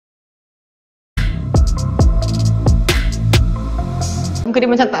Muka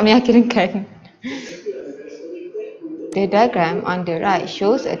dia macam tak meyakinkan. The diagram on the right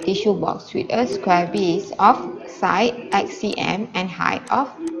shows a tissue box with a square base of side x cm and height of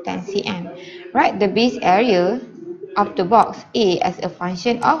 10 cm. Write the base area of the box A as a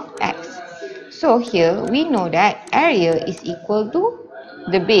function of x. So here we know that area is equal to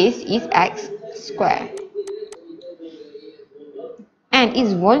the base is x square and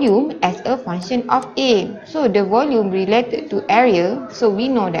its volume as a function of A. So the volume related to area, so we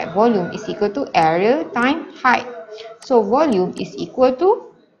know that volume is equal to area times height. So volume is equal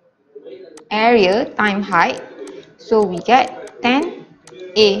to area times height. So we get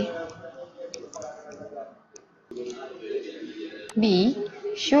 10A. B.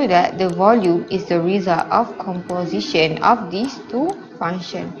 Show that the volume is the result of composition of these two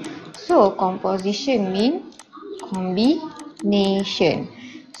functions. So composition means combination.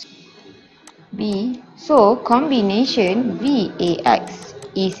 B. So combination VAX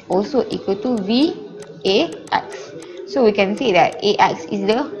is also equal to VAX. So we can say that AX is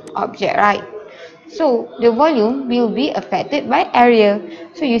the object, right? So the volume will be affected by area.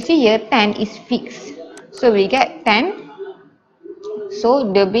 So you see here 10 is fixed. So we get 10.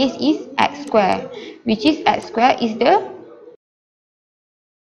 So the base is x square, which is x square is the